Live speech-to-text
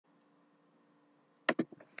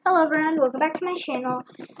Hello everyone, welcome back to my channel.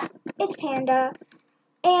 It's Panda,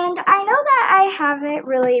 and I know that I haven't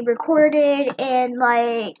really recorded in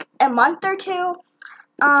like a month or two.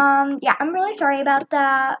 Yeah, I'm really sorry about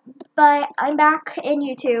that, but I'm back in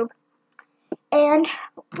YouTube. And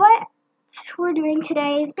what we're doing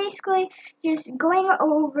today is basically just going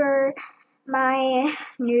over my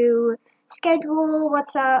new schedule,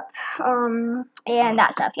 what's up, and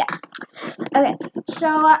that stuff, yeah. Okay, so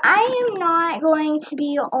I am not going to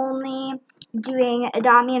be only doing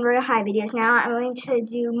Adopt Me and Royal High videos now. I'm going to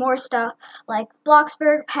do more stuff like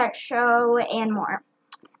Bloxburg, Pet Show, and more.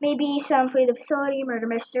 Maybe some Flee the Facility, Murder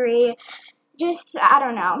Mystery, just, I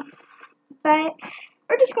don't know. But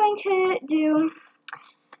we're just going to do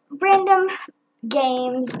random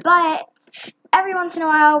games, but every once in a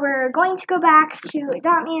while we're going to go back to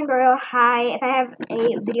Adopt Me and Royal High if I have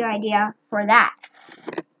a video idea for that.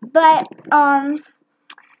 But,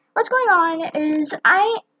 what's going on is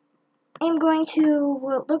I am going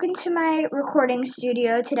to look into my recording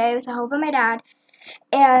studio today with the help of my dad,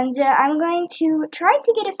 and I'm going to try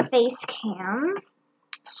to get a face cam.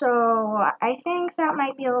 So I think that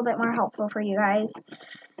might be a little bit more helpful for you guys.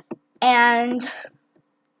 And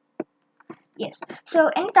yes, so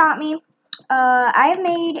in Adopt Me, I've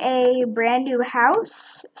made a brand new house,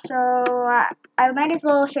 so I might as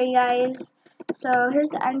well show you guys. So here's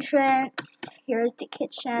the entrance, here's the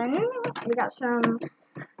kitchen, we got some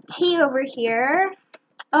tea over here.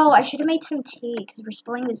 Oh, I should have made some tea, because we're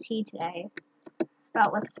spilling the tea today.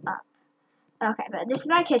 About what's up. Okay, but this is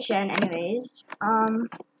my kitchen anyways.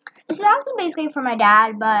 This is actually basically for my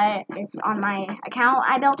dad, but it's on my account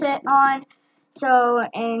I built it on. So,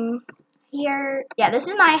 in here, yeah, this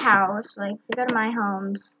is my house. Like, if you go to my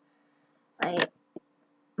homes, like,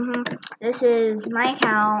 this is my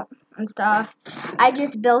account and stuff. I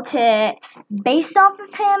just built it based off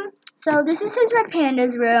of him. So, this is his Red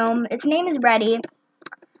Panda's room. Its name is Ready.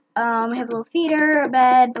 We have a little feeder, a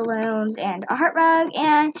bed, balloons, and a heart rug,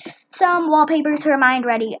 and some wallpaper to remind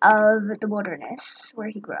Reddy of the wilderness where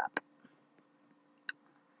he grew up.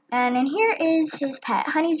 And in here is his pet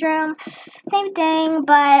Honey's room. Same thing,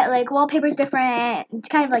 but like wallpaper's different. It's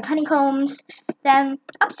kind of like honeycombs. Then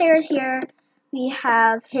upstairs here we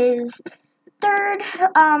have his third,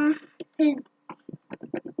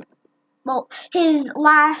 his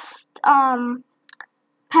last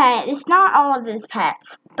pet. It's not all of his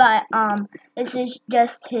pets, but this is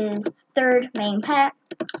just his third main pet.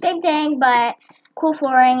 Same thing, but cool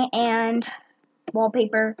flooring and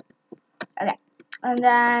wallpaper. Okay, and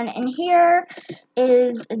then in here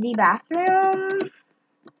is the bathroom,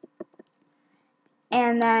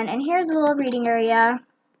 and then in here's a little reading area.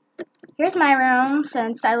 Here's my room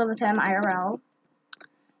since I live with him IRL,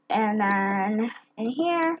 and then in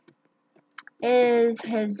here is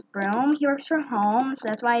his room. He works from home, so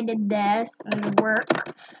that's why I did this and the work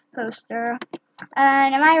poster.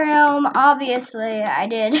 And in my room, obviously, I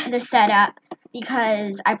did the setup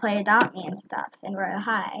because I played Adopt Me and stuff in Royal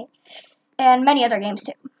High, and many other games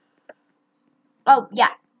too. Oh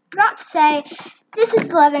yeah, forgot to say, this is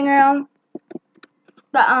the living room.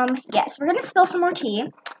 But yes, we're gonna spill some more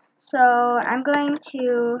tea. So I'm going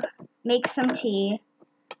to make some tea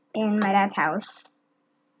in my dad's house.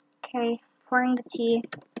 Okay. Pouring the tea.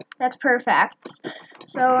 That's perfect.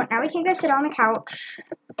 So now we can go sit on the couch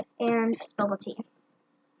and spill the tea.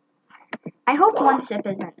 I hope one sip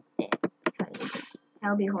isn't it, because that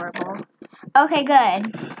would be horrible. Okay,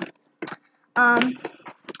 good.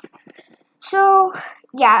 So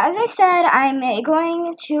yeah, as I said, I'm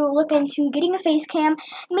going to look into getting a face cam.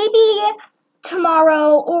 Maybe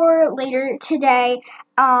tomorrow or later today.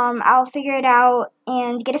 I'll figure it out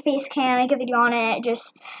and get a face cam, make a video on it,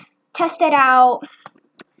 just test it out,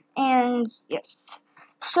 and yes.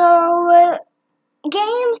 So,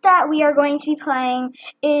 games that we are going to be playing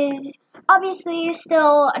is obviously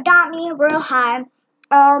still Adopt Me, Royal High.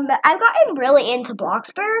 I've gotten really into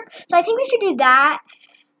Bloxburg, so I think we should do that.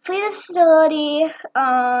 Flee the Facility,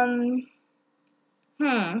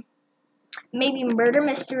 maybe Murder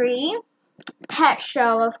Mystery, Pet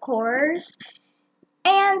Show, of course.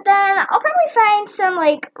 And then I'll probably find some,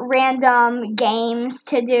 like, random games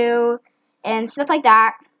to do and stuff like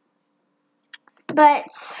that. But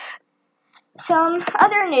some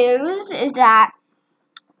other news is that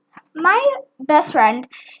my best friend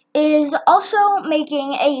is also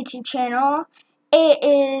making a YouTube channel. It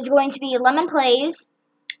is going to be Lemon Plays.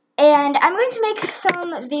 And I'm going to make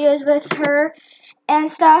some videos with her and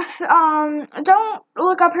stuff. Don't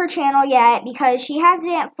look up her channel yet because she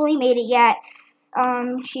hasn't fully made it yet.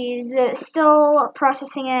 She's still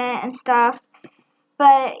processing it and stuff.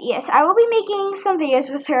 But yes, I will be making some videos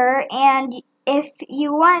with her, and if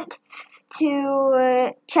you want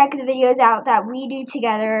to check the videos out that we do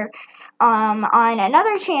together on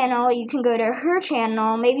another channel, you can go to her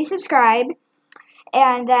channel, maybe subscribe,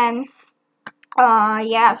 and then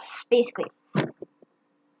yes, basically. Okay,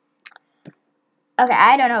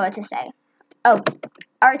 I don't know what to say. Oh,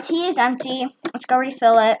 our tea is empty. Let's go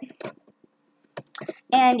refill it.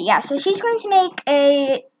 And yeah, so she's going to make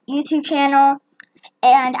a YouTube channel,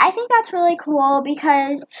 and I think that's really cool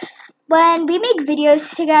because when we make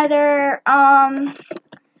videos together,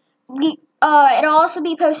 it'll also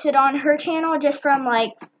be posted on her channel just from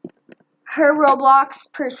like her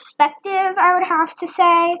Roblox perspective, I would have to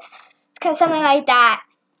say, because something like that.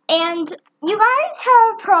 And you guys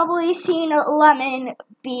have probably seen Lemon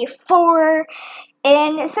before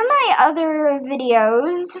in some of my other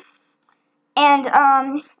videos,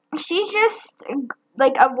 and she's just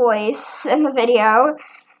like a voice in the video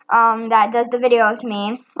that does the video with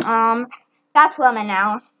me. That's Lemon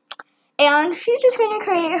now. And she's just going to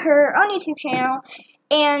create her own YouTube channel.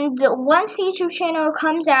 And once the YouTube channel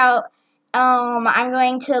comes out, I'm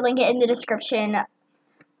going to link it in the description of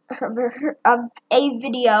a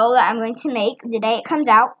video that I'm going to make the day it comes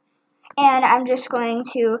out. And I'm just going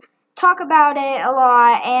to talk about it a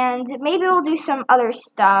lot, and maybe we'll do some other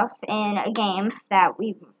stuff in a game that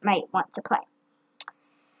we might want to play.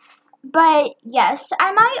 But yes,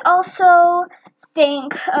 I might also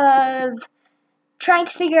think of trying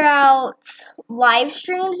to figure out live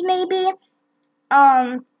streams maybe,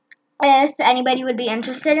 if anybody would be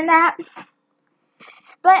interested in that.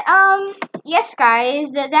 But yes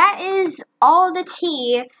guys, that is all the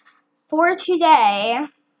tea for today.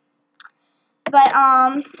 But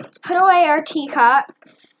let's put away our teacup.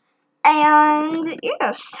 And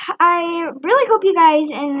yes, I really hope you guys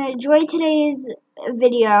enjoyed today's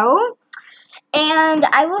video, and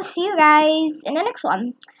I will see you guys in the next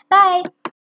one. Bye!